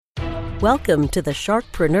Welcome to the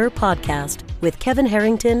Sharkpreneur Podcast with Kevin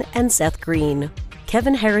Harrington and Seth Green.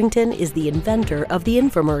 Kevin Harrington is the inventor of the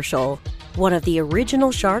infomercial, one of the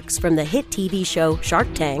original sharks from the hit TV show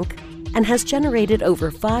Shark Tank, and has generated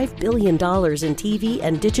over $5 billion in TV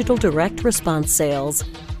and digital direct response sales.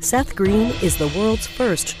 Seth Green is the world's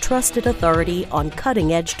first trusted authority on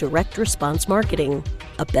cutting-edge direct response marketing,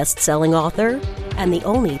 a best-selling author, and the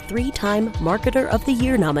only 3-time Marketer of the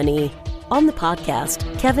Year nominee. On the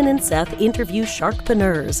podcast, Kevin and Seth interview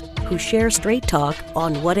sharkpreneurs who share straight talk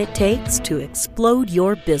on what it takes to explode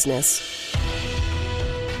your business.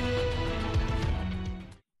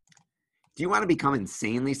 Do you want to become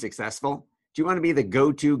insanely successful? Do you want to be the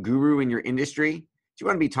go-to guru in your industry? Do you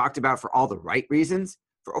want to be talked about for all the right reasons?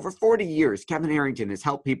 For over 40 years, Kevin Harrington has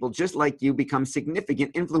helped people just like you become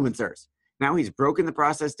significant influencers. Now he's broken the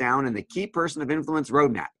process down in the Key Person of Influence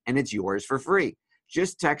Roadmap, and it's yours for free.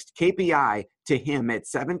 Just text KPI to him at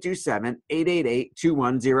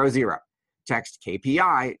 727-888-2100. Text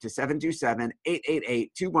KPI to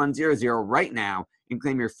 727-888-2100 right now and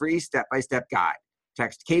claim your free step-by-step guide.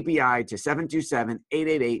 Text KPI to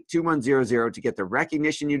 727-888-2100 to get the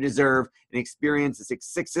recognition you deserve and experience the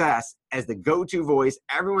success as the go-to voice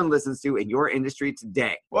everyone listens to in your industry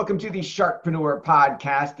today. Welcome to the Sharkpreneur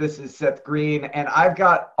Podcast. This is Seth Green, and I've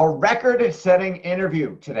got a record-setting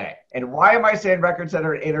interview today. And why am I saying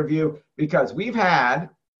record-setting interview? Because we've had,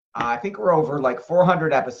 I think we're over like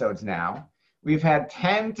 400 episodes now. We've had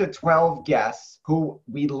 10 to 12 guests who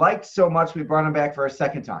we liked so much we brought them back for a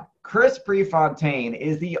second time. Chris Prefontaine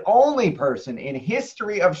is the only person in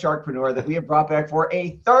history of Sharkpreneur that we have brought back for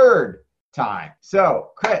a third time.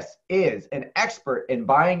 So Chris is an expert in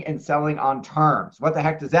buying and selling on terms. What the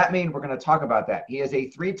heck does that mean? We're going to talk about that. He is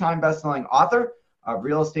a 3-time best-selling author of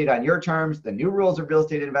Real Estate on Your Terms, The New Rules of Real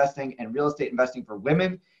Estate Investing, and Real Estate Investing for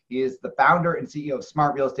Women. He is the founder and CEO of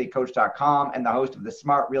SmartRealEstateCoach.com and the host of the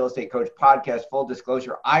Smart Real Estate Coach podcast. Full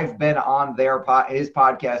disclosure, I've been on his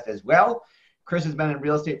podcast as well. Chris has been in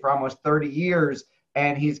real estate for almost 30 years,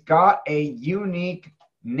 and he's got a unique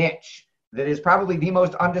niche that is probably the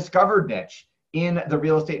most undiscovered niche in the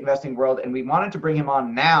real estate investing world. And we wanted to bring him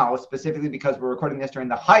on now, specifically because we're recording this during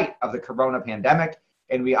the height of the corona pandemic.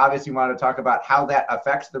 And we obviously want to talk about how that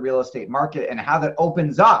affects the real estate market and how that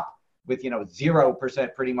opens up with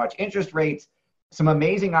 0% pretty much interest rates, some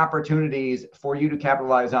amazing opportunities for you to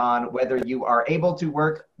capitalize on, whether you are able to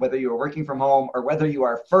work, whether you are working from home, or whether you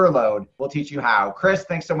are furloughed. We'll teach you how. Chris,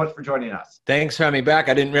 thanks so much for joining us. Thanks for having me back.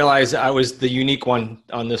 I didn't realize I was the unique one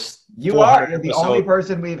on this. You're the only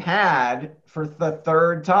person we've had for the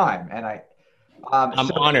third time. And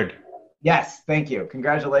I'm honored. Yes, thank you.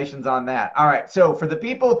 Congratulations on that. All right. So for the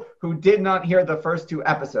people who did not hear the first 2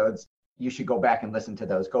 episodes, you should go back and listen to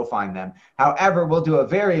those. Go find them. However, we'll do a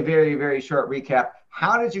very, very, very short recap.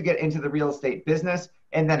 How did you get into the real estate business?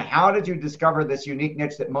 And then how did you discover this unique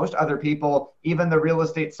niche that most other people, even the real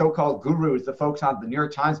estate so-called gurus, the folks on the New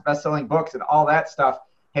York Times bestselling books and all that stuff,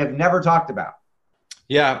 have never talked about?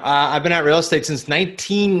 Yeah, I've been at real estate since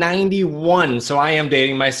 1991. So I am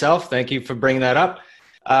dating myself. Thank you for bringing that up.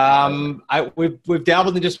 We've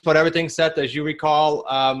dabbled in just about everything, Seth, as you recall.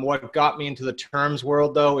 What got me into the terms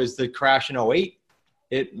world, though, is the crash in '08.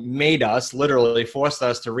 It made us, literally forced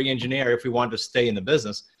us to re-engineer, if we wanted to stay in the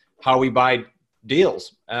business, how we buy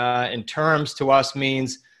deals. And terms to us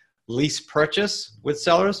means lease purchase with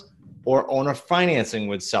sellers or owner financing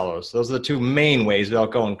with sellers. Those are the 2 main ways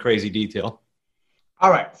without going crazy detail.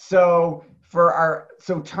 All right. So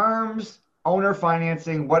terms, owner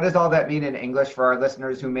financing, what does all that mean in English for our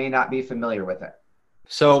listeners who may not be familiar with it?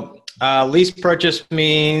 So lease purchase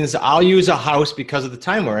means I'll use a house because of the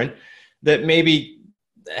time we're in that maybe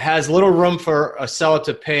has little room for a seller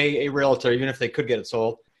to pay a realtor, even if they could get it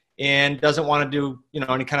sold, and doesn't want to do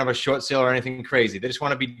any kind of a short sale or anything crazy. They just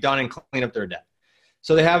want to be done and clean up their debt.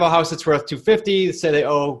 So they have a house that's worth $250. Say they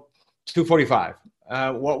owe $245.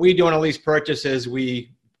 What we do on a lease purchase is we,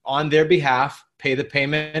 on their behalf, pay the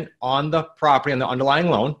payment on the property, on the underlying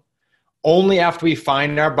loan, only after we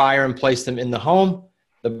find our buyer and place them in the home.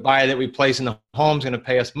 The buyer that we place in the home is going to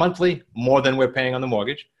pay us monthly more than we're paying on the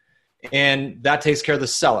mortgage. And that takes care of the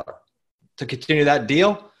seller. To continue that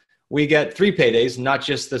deal, we get 3 paydays, not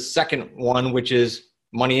just the second one, which is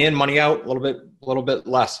money in, money out, a little bit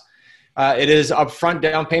less. It is upfront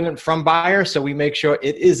down payment from buyer, so we make sure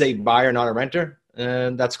it is a buyer, not a renter.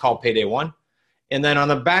 And that's called payday 1. And then on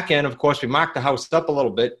the back end, of course, we marked the house up a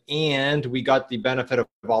little bit, and we got the benefit of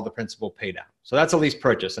all the principal pay down. So that's a lease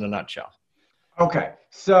purchase in a nutshell. Okay,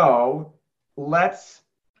 so let's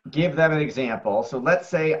give them an example. So let's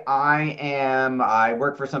say I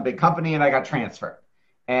work for some big company and I got transferred.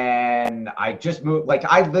 And I just moved, like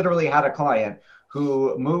I literally had a client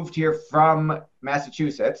who moved here from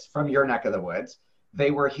Massachusetts, from your neck of the woods.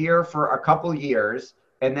 They were here for a couple years,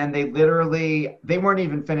 and then they weren't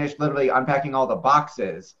even finished literally unpacking all the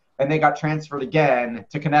boxes, and they got transferred again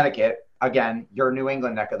to Connecticut, again, your New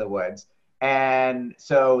England neck of the woods. And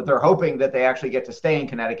so they're hoping that they actually get to stay in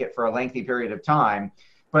Connecticut for a lengthy period of time.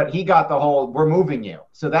 But he got the whole, we're moving you.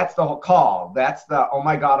 So that's the whole call. That's the, oh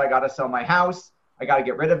my God, I got to sell my house. I got to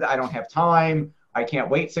get rid of that. I don't have time. I can't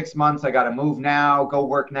wait 6 months. I got to move now, go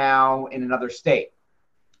work now in another state.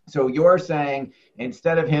 So you're saying,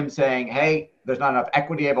 instead of him saying, hey, there's not enough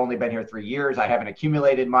equity. I've only been here 3 years. I haven't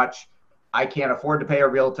accumulated much. I can't afford to pay a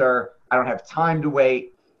realtor. I don't have time to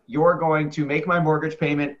wait. You're going to make my mortgage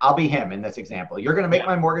payment. I'll be him in this example. You're going to make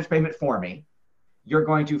my mortgage payment for me. You're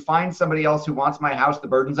going to find somebody else who wants my house. The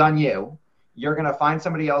burden's on you. You're going to find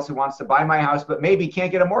somebody else who wants to buy my house, but maybe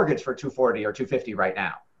can't get a mortgage for $240 or $250 right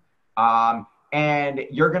now. And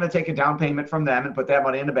you're going to take a down payment from them and put that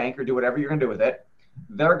money in the bank or do whatever you're going to do with it.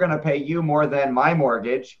 They're going to pay you more than my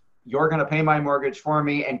mortgage. You're going to pay my mortgage for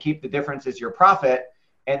me and keep the difference as your profit.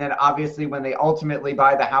 And then obviously when they ultimately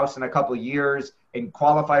buy the house in a couple of years and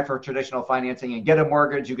qualify for traditional financing and get a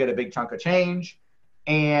mortgage, you get a big chunk of change.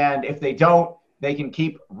 And if they don't, they can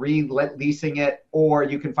keep re-leasing it, or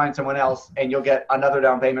you can find someone else and you'll get another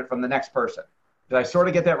down payment from the next person. Did I sort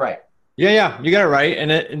of get that right? Yeah, you got it right.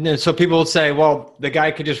 And so people will say, well, the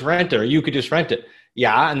guy could just rent it or you could just rent it.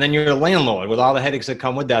 Yeah, and then you're a landlord with all the headaches that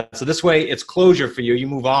come with that. So this way it's closure for you. You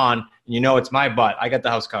move on and you know it's my butt. I got the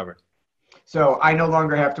house covered. So I no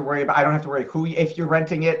longer have to worry about, I don't have to worry if you're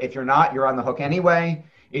renting it. If you're not, you're on the hook anyway.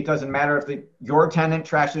 It doesn't matter if your tenant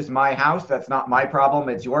trashes my house. That's not my problem.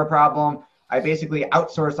 It's your problem. I basically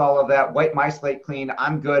outsource all of that, wipe my slate clean.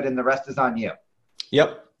 I'm good. And the rest is on you.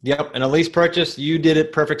 Yep. And a lease purchase, you did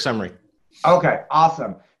it. Perfect summary. Okay.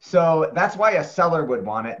 Awesome. So that's why a seller would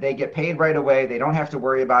want it. They get paid right away. They don't have to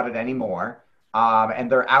worry about it anymore.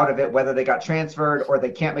 And they're out of it, whether they got transferred or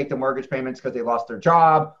they can't make the mortgage payments because they lost their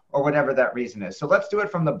job or whatever that reason is. So let's do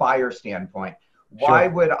it from the buyer standpoint. Why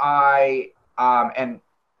would I, and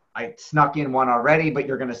I snuck in one already, but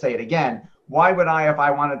you're going to say it again. Why would I, if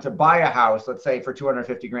I wanted to buy a house, let's say for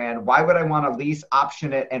 $250,000, why would I want to lease,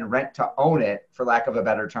 option it, and rent to own it, for lack of a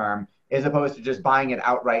better term, as opposed to just buying it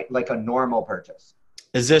outright like a normal purchase?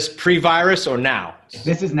 Is this pre-virus or now?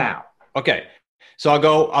 This is now. Okay. So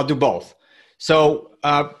I'll do both. So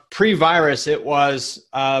pre-virus, it was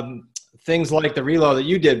things like the reload that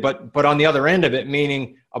you did, but on the other end of it,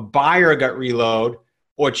 meaning a buyer got reload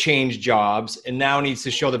or changed jobs and now needs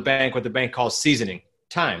to show the bank what the bank calls seasoning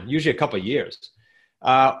time, usually a couple of years.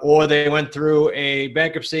 Or they went through a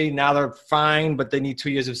bankruptcy, now they're fine, but they need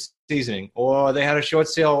 2 years of seasoning. Or they had a short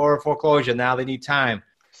sale or a foreclosure, now they need time.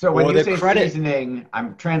 So when you say seasoning,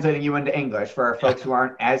 I'm translating you into English for our folks who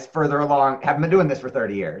aren't as further along, haven't been doing this for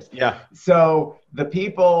 30 years. Yeah. So the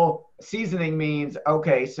people, seasoning means,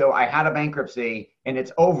 okay, so I had a bankruptcy and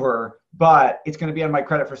it's over, but it's going to be on my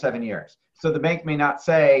credit for 7 years. So the bank may not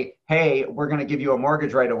say, hey, we're going to give you a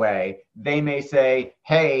mortgage right away. They may say,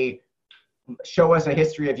 hey, show us a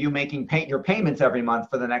history of you making your payments every month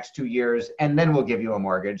for the next 2 years, and then we'll give you a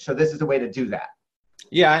mortgage. So this is a way to do that.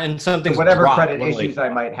 Yeah, and some things whatever drop, credit literally. issues I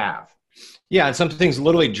might have. Yeah, and some things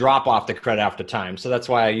literally drop off the credit after time. So that's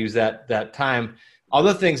why I use that time.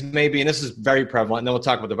 Other things maybe, and this is very prevalent, and then we'll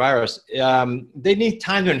talk about the virus, they need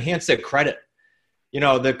time to enhance their credit. You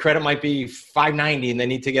know, the credit might be 590 and they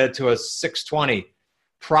need to get it to a 620.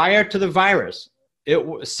 Prior to the virus, it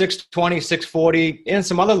was 620, 640, and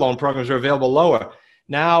some other loan programs are available lower.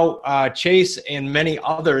 Now, Chase and many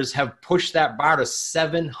others have pushed that bar to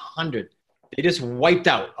 700. They just wiped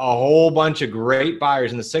out a whole bunch of great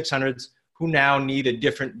buyers in the 600s who now need a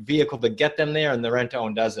different vehicle to get them there, and the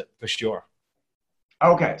rent-to-own does it for sure.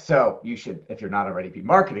 Okay, so you should, if you're not already, be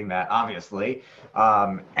marketing that, obviously,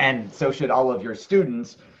 and so should all of your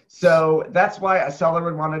students. So that's why a seller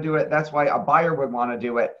would want to do it. That's why a buyer would want to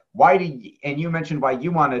do it. And you mentioned why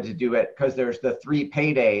you wanted to do it, because there's the 3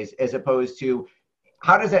 paydays as opposed to,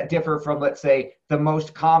 how does that differ from, let's say,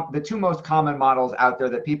 the two most common models out there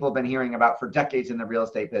that people have been hearing about for decades in the real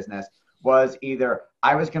estate business was either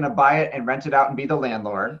I was going to buy it and rent it out and be the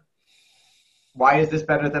landlord. Why is this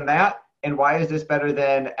better than that? And why is this better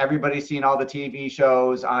than everybody's seen all the TV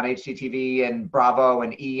shows on HGTV and Bravo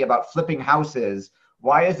and E about flipping houses?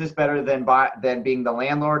 Why is this better than being the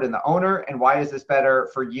landlord and the owner? And why is this better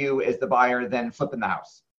for you as the buyer than flipping the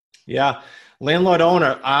house? Yeah. Landlord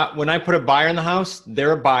owner, when I put a buyer in the house,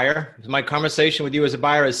 they're a buyer. My conversation with you as a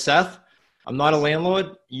buyer is, Seth, I'm not a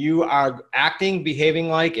landlord. You are acting, behaving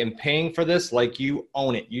like, and paying for this like you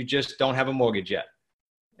own it. You just don't have a mortgage yet.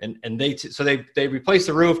 And they replace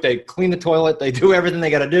the roof, they clean the toilet, they do everything they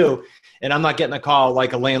got to do. And I'm not getting a call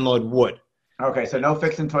like a landlord would. Okay. So no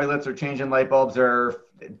fixing toilets or changing light bulbs or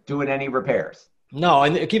doing any repairs. No.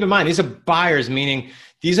 And keep in mind, these are buyers, meaning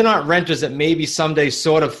these are not renters that maybe someday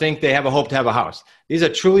sort of think they have a hope to have a house. These are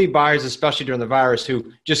truly buyers, especially during the virus,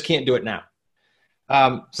 who just can't do it now.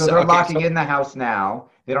 So they're locking in the house now.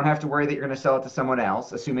 They don't have to worry that you're going to sell it to someone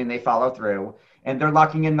else, assuming they follow through. And they're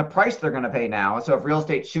locking in the price they're going to pay now. So if real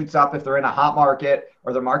estate shoots up, if they're in a hot market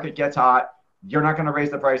or the market gets hot, you're not going to raise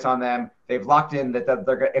the price on them. They've locked in that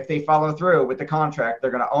if they follow through with the contract,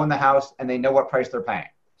 they're going to own the house and they know what price they're paying.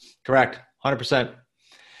 Correct. 100%.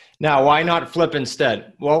 Now, why not flip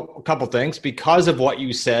instead? Well, a couple things. Because of what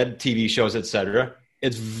you said, TV shows, et cetera,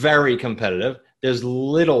 it's very competitive. There's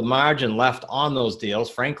little margin left on those deals,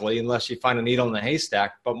 frankly, unless you find a needle in the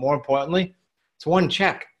haystack. But more importantly, it's one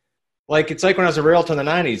check. It's like when I was a realtor in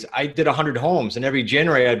the 90s, I did 100 homes, and every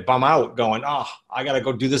January I'd bum out going, oh, I got to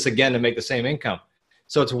go do this again to make the same income.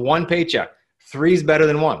 So it's one paycheck. 3 is better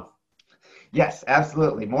than 1. Yes,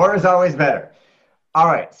 absolutely. More is always better. All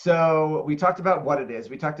right. So we talked about what it is.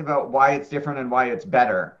 We talked about why it's different and why it's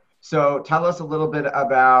better. So tell us a little bit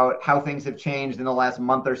about how things have changed in the last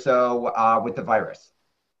month or so with the virus.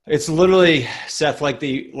 It's literally, Seth, like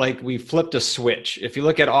we flipped a switch. If you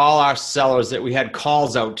look at all our sellers that we had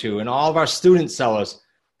calls out to and all of our student sellers,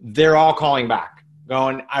 they're all calling back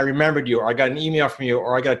going, I remembered you, or I got an email from you,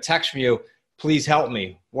 or I got a text from you. Please help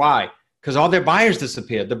me. Why? Because all their buyers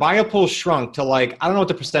disappeared. The buyer pool shrunk to I don't know what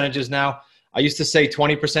the percentage is now. I used to say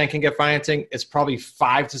 20% can get financing. It's probably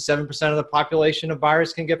 5 to 7% of the population of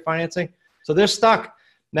buyers can get financing. So they're stuck.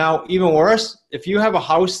 Now, even worse, if you have a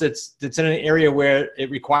house that's in an area where it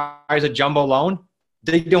requires a jumbo loan,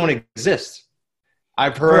 they don't exist.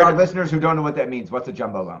 I've heard. For our listeners who don't know what that means, what's a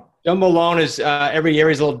jumbo loan? Jumbo loan is every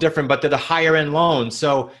area is a little different, but they're the higher end loans.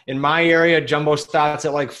 So in my area, jumbo starts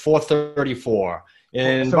at $434.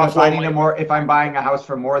 In Buffalo, if I'm buying a house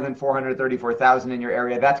for more than $434,000 in your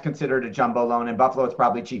area, that's considered a jumbo loan. In Buffalo, it's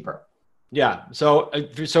probably cheaper. Yeah. So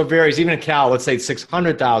it varies. Even in Cal, let's say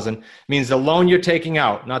 $600,000 means the loan you're taking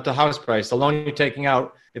out, not the house price, the loan you're taking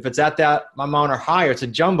out, if it's at that amount or higher, it's a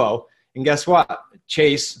jumbo. And guess what?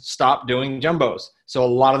 Chase stopped doing jumbos. So a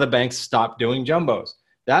lot of the banks stopped doing jumbos.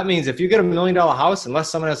 That means if you get $1 million house, unless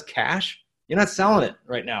someone has cash, you're not selling it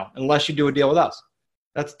right now, unless you do a deal with us.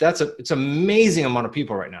 It's an amazing amount of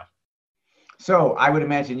people right now. So I would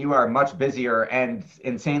imagine you are much busier and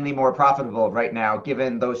insanely more profitable right now,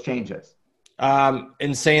 given those changes.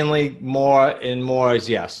 Insanely more and more is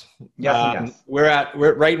yes. Yes. We're at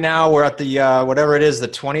the whatever it is, the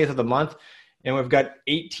 20th of the month, and we've got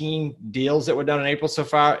 18 deals that were done in April so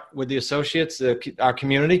far with the associates, our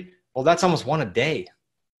community. Well, that's almost one a day.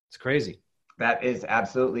 It's crazy. That is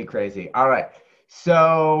absolutely crazy. All right.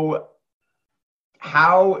 So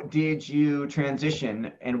how did you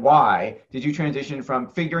transition and why did you transition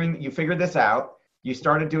from you figured this out, you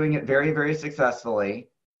started doing it very, very successfully.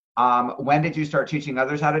 When did you start teaching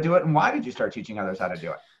others how to do it, and why did you start teaching others how to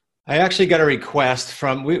do it? I actually got a request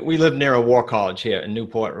from, we live near a war college here in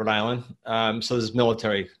Newport, Rhode Island. So there's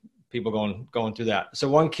military people going through that. So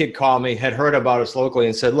one kid called me, had heard about us locally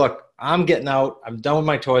and said, look, I'm getting out. I'm done with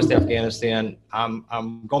my tours to Afghanistan.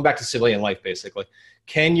 I'm going back to civilian life, basically.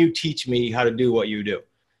 Can you teach me how to do what you do?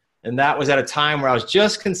 And that was at a time where I was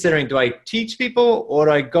just considering, do I teach people or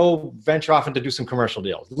do I go venture off and to do some commercial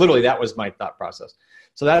deals? Literally, that was my thought process.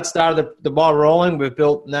 So that started the ball rolling. We've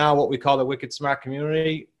built now what we call the Wicked Smart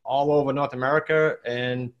community all over North America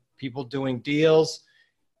and people doing deals.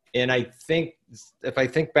 And I think, if I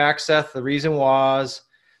think back, Seth, the reason was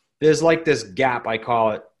there's this gap, I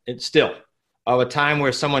call it, it's still, of a time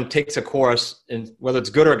where someone takes a course, and whether it's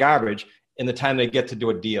good or garbage, in the time they get to do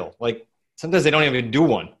a deal. Sometimes they don't even do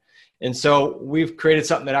one. And so we've created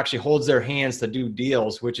something that actually holds their hands to do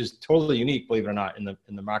deals, which is totally unique, believe it or not, in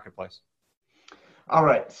the marketplace. All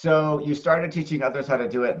right. So you started teaching others how to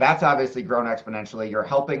do it. That's obviously grown exponentially. You're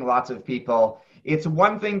helping lots of people. It's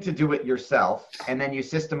one thing to do it yourself, and then you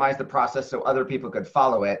systemize the process so other people could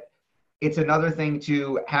follow it. It's another thing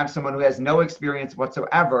to have someone who has no experience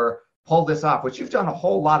whatsoever pull this off, which you've done a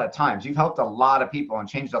whole lot of times. You've helped a lot of people and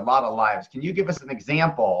changed a lot of lives. Can you give us an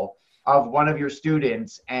example of one of your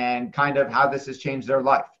students and kind of how this has changed their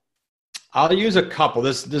life? I'll use a couple.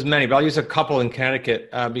 There's many, but I'll use a couple in Connecticut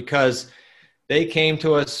because they came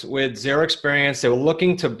to us with zero experience. They were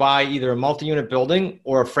looking to buy either a multi-unit building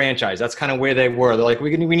or a franchise. That's kind of where they were. They're like,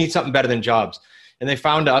 we need something better than jobs. And they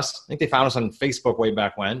found us. I think they found us on Facebook way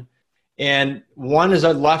back when. And one has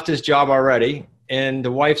left his job already, and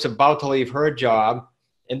the wife's about to leave her job.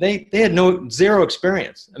 and they had zero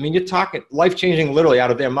experience. I mean, you're talking life-changing literally out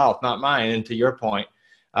of their mouth, not mine, and to your point.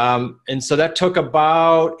 And so that took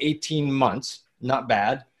about 18 months, not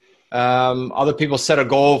bad. Other people set a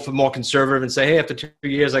goal for more conservative and say, hey, after 2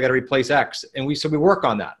 years, I got to replace X. And we work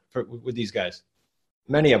on that with these guys,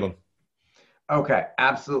 many of them. Okay,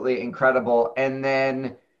 absolutely incredible. And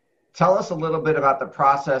then tell us a little bit about the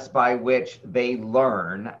process by which they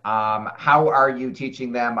learn. How are you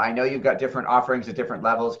teaching them? I know you've got different offerings at different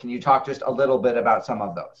levels. Can you talk just a little bit about some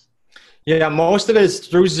of those? Yeah, most of it is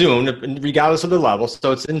through Zoom, regardless of the level.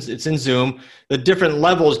 So it's in Zoom. The different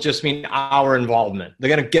levels just mean our involvement.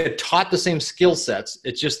 They're going to get taught the same skill sets.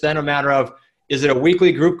 It's just then a matter of, is it a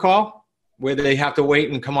weekly group call where they have to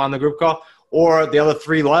wait and come on the group call? Or the other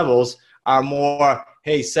 3 levels are more,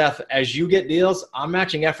 hey, Seth, as you get deals, I'm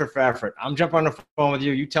matching effort for effort. I'm jumping on the phone with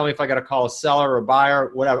you. You tell me if I got to call a seller or a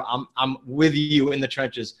buyer, whatever. I'm with you in the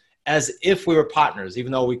trenches as if we were partners,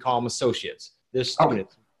 even though we call them associates. They're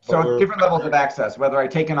students. So different levels of access, whether I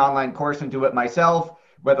take an online course and do it myself,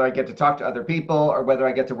 whether I get to talk to other people, or whether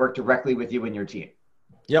I get to work directly with you and your team.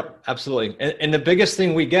 Yep, absolutely. And the biggest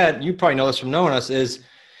thing we get, you probably know this from knowing us, is,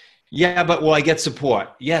 yeah, but will I get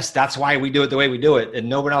support? Yes, that's why we do it the way we do it. And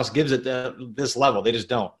no one else gives it this level. They just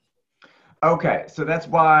don't. Okay, so that's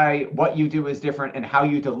why what you do is different and how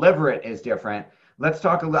you deliver it is different. Let's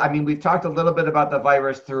talk we've talked a little bit about the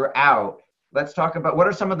virus throughout. Let's talk about what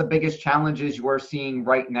are some of the biggest challenges you're seeing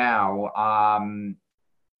right now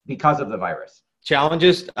because of the virus?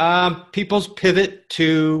 Challenges, people's pivot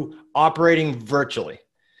to operating virtually.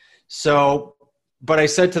 So, but I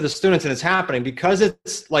said to the students, and it's happening because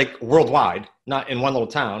it's like worldwide, not in one little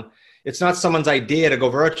town. It's not someone's idea to go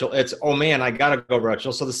virtual. It's, oh man, I got to go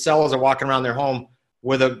virtual. So the sellers are walking around their home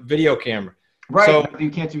with a video camera. Right. So,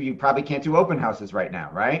 you probably can't do open houses right now,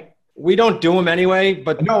 right? We don't do them anyway,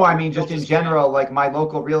 but no, I mean, just in general, like my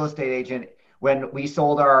local real estate agent, when we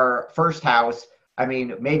sold our first house, I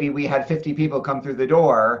mean, maybe we had 50 people come through the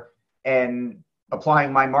door, and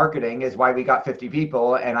applying my marketing is why we got 50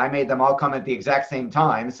 people, and I made them all come at the exact same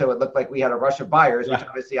time. So it looked like we had a rush of buyers, which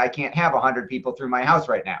obviously I can't have 100 people through my house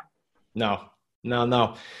right now.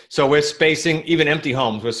 No. So we're spacing, even empty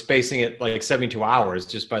homes, we're spacing it like 72 hours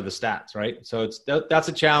just by the stats, right? So that's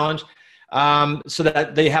a challenge. So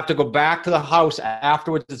that they have to go back to the house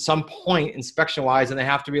afterwards at some point, inspection-wise, and they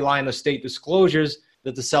have to rely on the state disclosures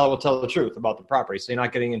that the seller will tell the truth about the property, so you're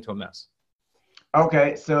not getting into a mess.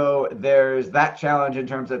 Okay, so there's that challenge in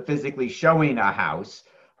terms of physically showing a house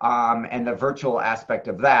and the virtual aspect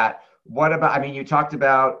of that. What about, I mean, you talked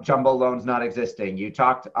about jumbo loans not existing. You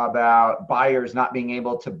talked about buyers not being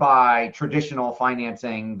able to buy traditional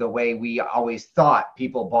financing the way we always thought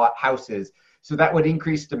people bought houses. So that would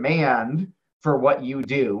increase demand for what you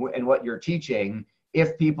do and what you're teaching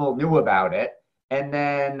if people knew about it. And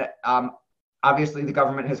then obviously the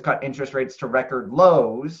government has cut interest rates to record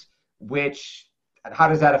lows, how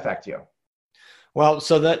does that affect you? Well,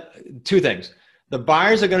 so that 2 things. The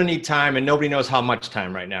buyers are going to need time, and nobody knows how much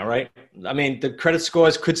time right now, right? I mean, the credit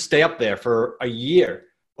scores could stay up there for a year.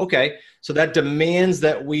 Okay, so that demands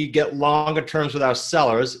that we get longer terms with our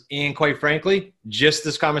sellers. And quite frankly, just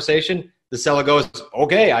this conversation, the seller goes,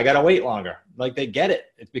 okay, I got to wait longer. Like they get it.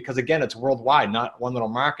 It's because, again, it's worldwide, not one little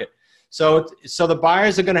market. So the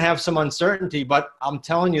buyers are going to have some uncertainty, but I'm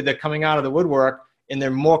telling you, they're coming out of the woodwork and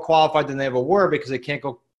they're more qualified than they ever were because they can't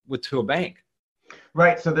go to a bank.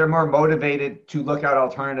 Right. So they're more motivated to look at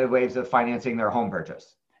alternative ways of financing their home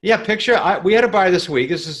purchase. Yeah. We had a buyer this week.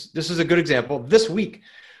 This is a good example this week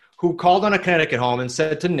who called on a Connecticut home and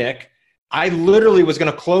said to Nick, I literally was going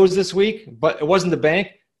to close this week, but it wasn't the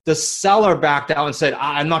bank. The seller backed out and said,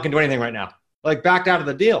 I'm not going to do anything right now. Like backed out of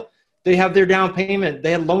the deal. They have their down payment.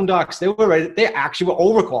 They had loan docs. They were ready. They actually were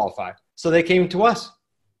overqualified. So they came to us.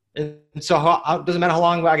 And so it doesn't matter how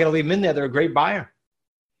long I got to leave them in there. They're a great buyer.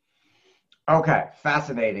 Okay.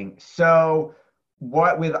 Fascinating. So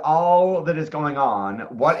with all that is going on,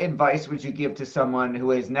 what advice would you give to someone who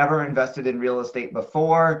has never invested in real estate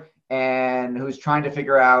before and who's trying to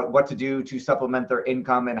figure out what to do to supplement their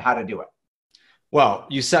income and how to do it? Well,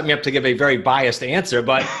 you set me up to give a very biased answer,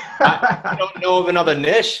 but I don't know of another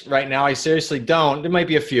niche right now. I seriously don't. There might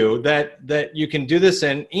be a few that you can do this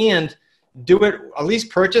in and do it, at least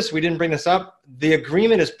purchase. We didn't bring this up. The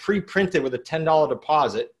agreement is pre-printed with a $10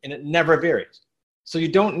 deposit and it never varies. So you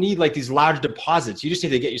don't need like these large deposits. You just need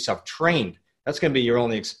to get yourself trained. That's going to be your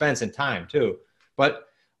only expense and time too. But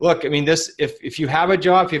look, I mean, if you have a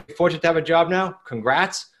job, if you're fortunate to have a job now,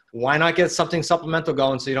 congrats. Why not get something supplemental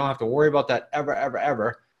going so you don't have to worry about that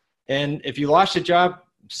ever. And if you lost your job,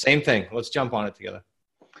 same thing. Let's jump on it together.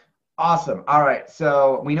 Awesome. All right.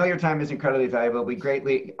 So we know your time is incredibly valuable. We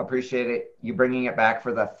greatly appreciate it, you bringing it back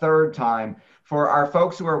for the third time. For our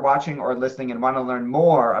folks who are watching or listening and want to learn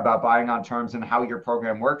more about buying on terms and how your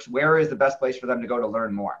program works, where is the best place for them to go to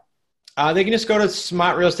learn more? They can just go to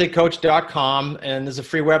smartrealestatecoach.com, and there's a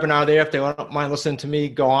free webinar there. If they don't mind listening to me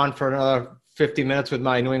go on for another 50 minutes with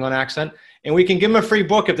my New England accent. And we can give them a free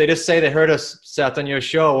book if they just say they heard us, Seth, on your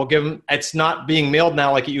show. We'll give them, it's not being mailed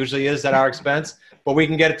now like it usually is at our expense, but we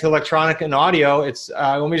can get it to electronic and audio. It's,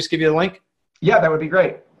 let me just give you the link. Yeah, that would be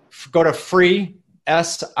great. Go to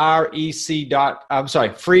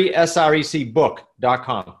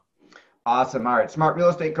freesrecbook.com. Awesome. All right.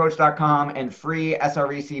 smartrealestatecoach.com and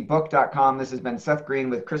freesrecbook.com. This has been Seth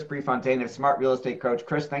Green with Chris Prefontaine of Smart Real Estate Coach.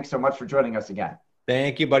 Chris, thanks so much for joining us again.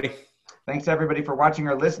 Thank you, buddy. Thanks, everybody, for watching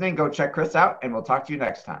or listening. Go check Chris out, and we'll talk to you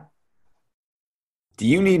next time. Do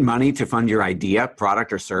you need money to fund your idea,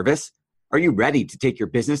 product, or service? Are you ready to take your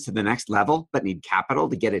business to the next level but need capital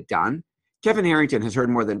to get it done? Kevin Harrington has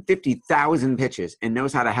heard more than 50,000 pitches and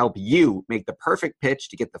knows how to help you make the perfect pitch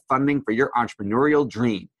to get the funding for your entrepreneurial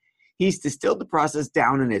dream. He's distilled the process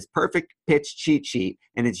down in his perfect pitch cheat sheet,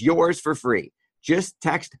 and it's yours for free. Just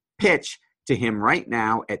text PITCH to him right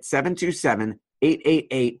now at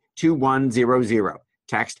 727-888-2100.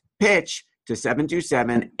 Text PITCH to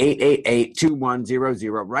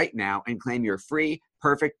 727-888-2100 right now and claim your free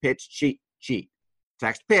perfect pitch cheat sheet.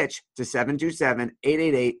 Text PITCH to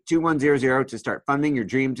 727-888-2100 to start funding your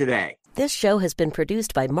dream today. This show has been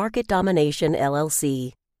produced by Market Domination,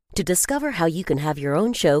 LLC. To discover how you can have your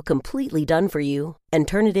own show completely done for you and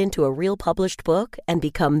turn it into a real published book and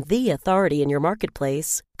become the authority in your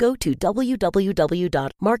marketplace, go to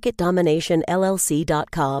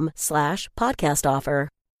www.marketdominationllc.com/podcast offer.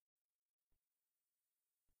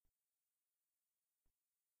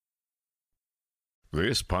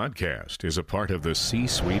 This podcast is a part of the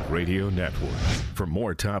C-Suite Radio Network. For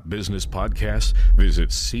more top business podcasts,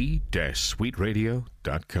 visit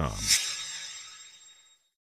c-suiteradio.com.